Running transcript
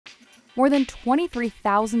More than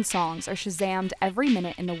 23,000 songs are Shazammed every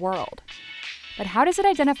minute in the world. But how does it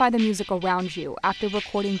identify the music around you after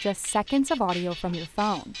recording just seconds of audio from your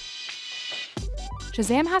phone?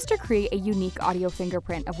 Shazam has to create a unique audio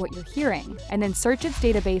fingerprint of what you're hearing, and then search its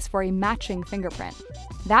database for a matching fingerprint.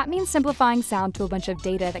 That means simplifying sound to a bunch of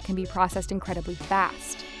data that can be processed incredibly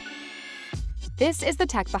fast. This is the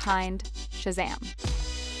tech behind Shazam.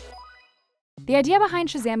 The idea behind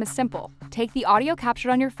Shazam is simple. Take the audio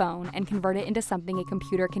captured on your phone and convert it into something a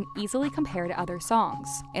computer can easily compare to other songs.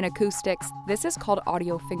 In acoustics, this is called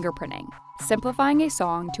audio fingerprinting, simplifying a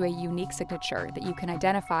song to a unique signature that you can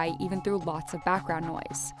identify even through lots of background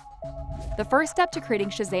noise. The first step to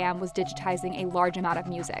creating Shazam was digitizing a large amount of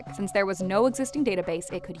music, since there was no existing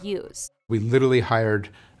database it could use. We literally hired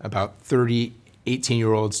about 30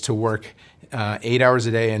 18-year-olds to work 8 hours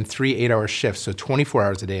a day and 3 8-hour shifts, so 24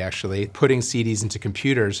 hours a day actually, putting CDs into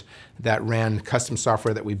computers that ran custom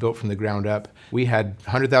software that we built from the ground up. We had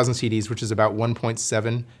 100,000 CDs, which is about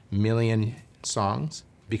 1.7 million songs.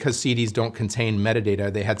 Because CDs don't contain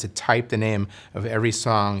metadata, they had to type the name of every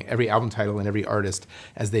song, every album title, and every artist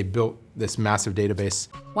as they built this massive database.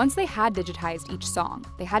 Once they had digitized each song,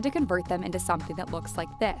 they had to convert them into something that looks like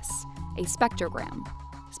this, a spectrogram.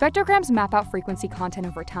 Spectrograms map out frequency content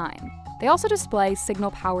over time. They also display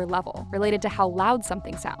signal power level, related to how loud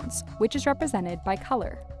something sounds, which is represented by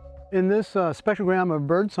color. In this spectrogram of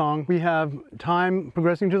birdsong, we have time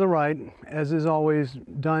progressing to the right, as is always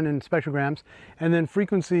done in spectrograms, and then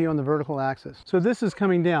frequency on the vertical axis. So this is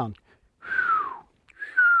coming down.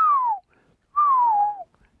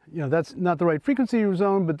 You know, that's not the right frequency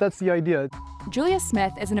zone, but that's the idea. Julius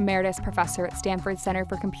Smith is an emeritus professor at Stanford's Center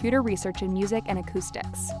for Computer Research in Music and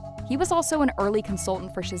Acoustics. He was also an early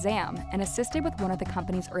consultant for Shazam and assisted with one of the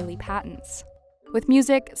company's early patents. With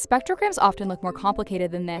music, spectrograms often look more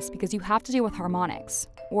complicated than this because you have to deal with harmonics,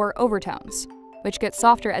 or overtones, which get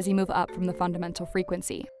softer as you move up from the fundamental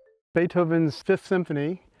frequency. Beethoven's Fifth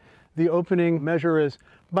Symphony, the opening measure is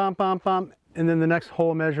bum, bum, bum, and then the next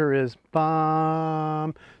whole measure is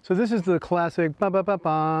bum. So this is the classic bum, bum, bum,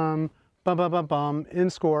 bum, bum, bum, bum, bum in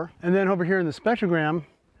score. And then over here in the spectrogram,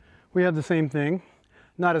 we have the same thing,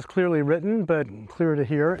 not as clearly written, but clear to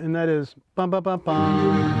hear, and that is bum, bum, bum,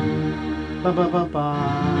 bum. Ba, ba, ba, ba.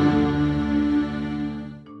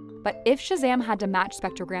 But if Shazam had to match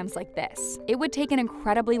spectrograms like this, it would take an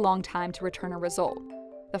incredibly long time to return a result.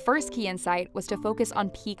 The first key insight was to focus on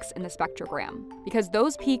peaks in the spectrogram, because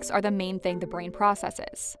those peaks are the main thing the brain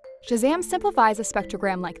processes. Shazam simplifies a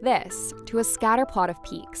spectrogram like this to a scatter plot of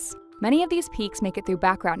peaks. Many of these peaks make it through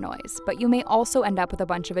background noise, but you may also end up with a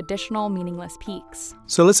bunch of additional meaningless peaks.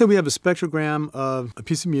 So let's say we have a spectrogram of a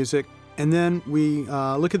piece of music, and then we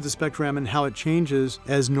look at the spectrum and how it changes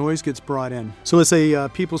as noise gets brought in. So let's say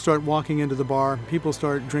people start walking into the bar, people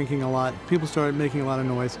start drinking a lot, people start making a lot of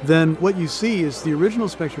noise. Then what you see is the original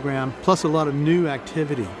spectrogram plus a lot of new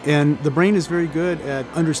activity. And the brain is very good at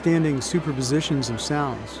understanding superpositions of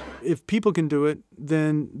sounds. If people can do it,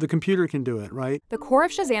 then the computer can do it, right? The core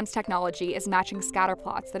of Shazam's technology is matching scatter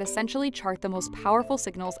plots that essentially chart the most powerful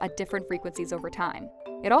signals at different frequencies over time.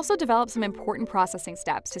 It also develops some important processing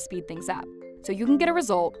steps to speed things up, so you can get a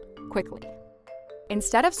result quickly.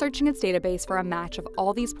 Instead of searching its database for a match of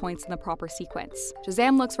all these points in the proper sequence,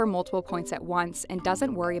 Shazam looks for multiple points at once and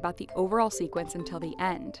doesn't worry about the overall sequence until the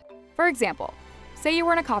end. For example, say you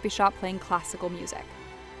were in a coffee shop playing classical music.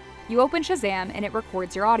 You open Shazam and it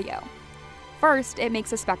records your audio. First, it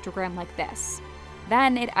makes a spectrogram like this.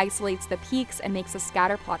 Then it isolates the peaks and makes a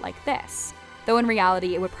scatter plot like this, though in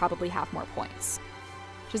reality it would probably have more points.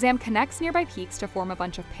 Shazam connects nearby peaks to form a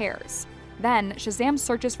bunch of pairs. Then, Shazam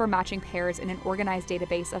searches for matching pairs in an organized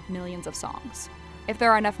database of millions of songs. If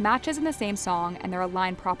there are enough matches in the same song and they're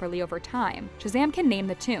aligned properly over time, Shazam can name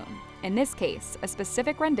the tune, in this case, a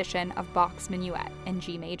specific rendition of Bach's Minuet in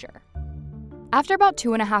G major. After about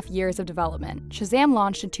 2.5 years of development, Shazam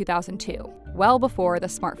launched in 2002, well before the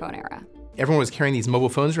smartphone era. Everyone was carrying these mobile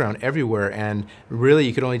phones around everywhere, and really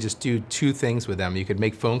you could only just do two things with them. You could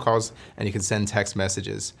make phone calls and you could send text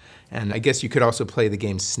messages. And I guess you could also play the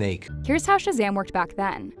game Snake. Here's how Shazam worked back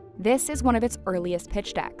then. This is one of its earliest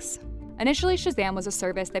pitch decks. Initially, Shazam was a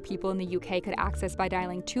service that people in the UK could access by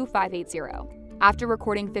dialing 2580. After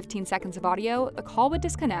recording 15 seconds of audio, the call would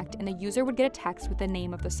disconnect and the user would get a text with the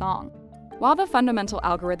name of the song. While the fundamental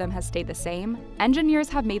algorithm has stayed the same, engineers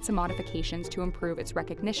have made some modifications to improve its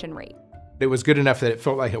recognition rate. It was good enough that it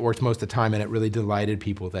felt like it worked most of the time, and it really delighted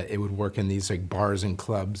people that it would work in these like bars and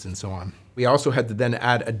clubs and so on. We also had to then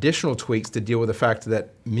add additional tweaks to deal with the fact that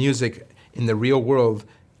music in the real world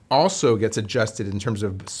also gets adjusted in terms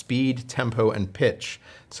of speed, tempo, and pitch.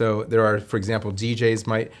 So there are, for example, DJs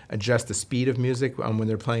might adjust the speed of music when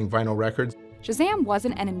they're playing vinyl records. Shazam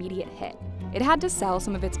wasn't an immediate hit. It had to sell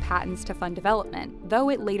some of its patents to fund development, though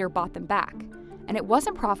it later bought them back. And it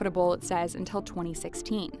wasn't profitable, it says, until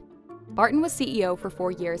 2016. Barton was CEO for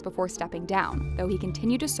 4 years before stepping down, though he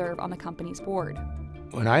continued to serve on the company's board.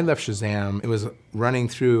 When I left Shazam, it was running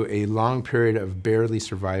through a long period of barely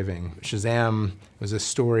surviving. Shazam was a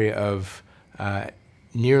story of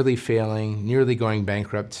nearly failing, nearly going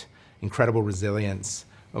bankrupt, incredible resilience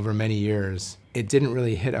over many years. It didn't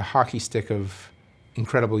really hit a hockey stick of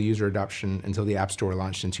incredible user adoption until the App Store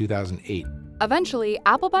launched in 2008. Eventually,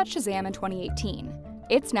 Apple bought Shazam in 2018.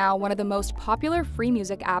 It's now one of the most popular free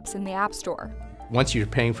music apps in the App Store. Once you're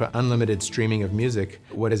paying for unlimited streaming of music,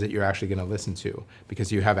 what is it you're actually going to listen to?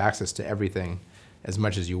 Because you have access to everything as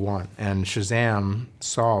much as you want. And Shazam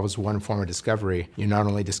solves one form of discovery. You're not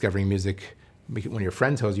only discovering music when your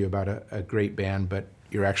friend tells you about a great band, but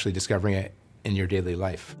you're actually discovering it in your daily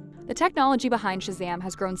life. The technology behind Shazam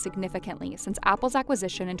has grown significantly since Apple's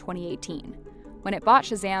acquisition in 2018. When it bought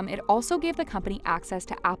Shazam, it also gave the company access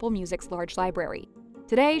to Apple Music's large library.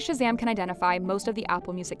 Today, Shazam can identify most of the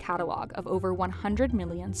Apple Music catalog of over 100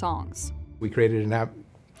 million songs. We created an app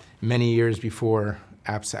many years before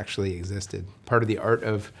apps actually existed. Part of the art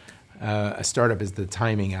of a startup is the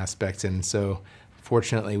timing aspect, and so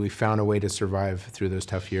fortunately we found a way to survive through those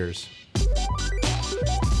tough years.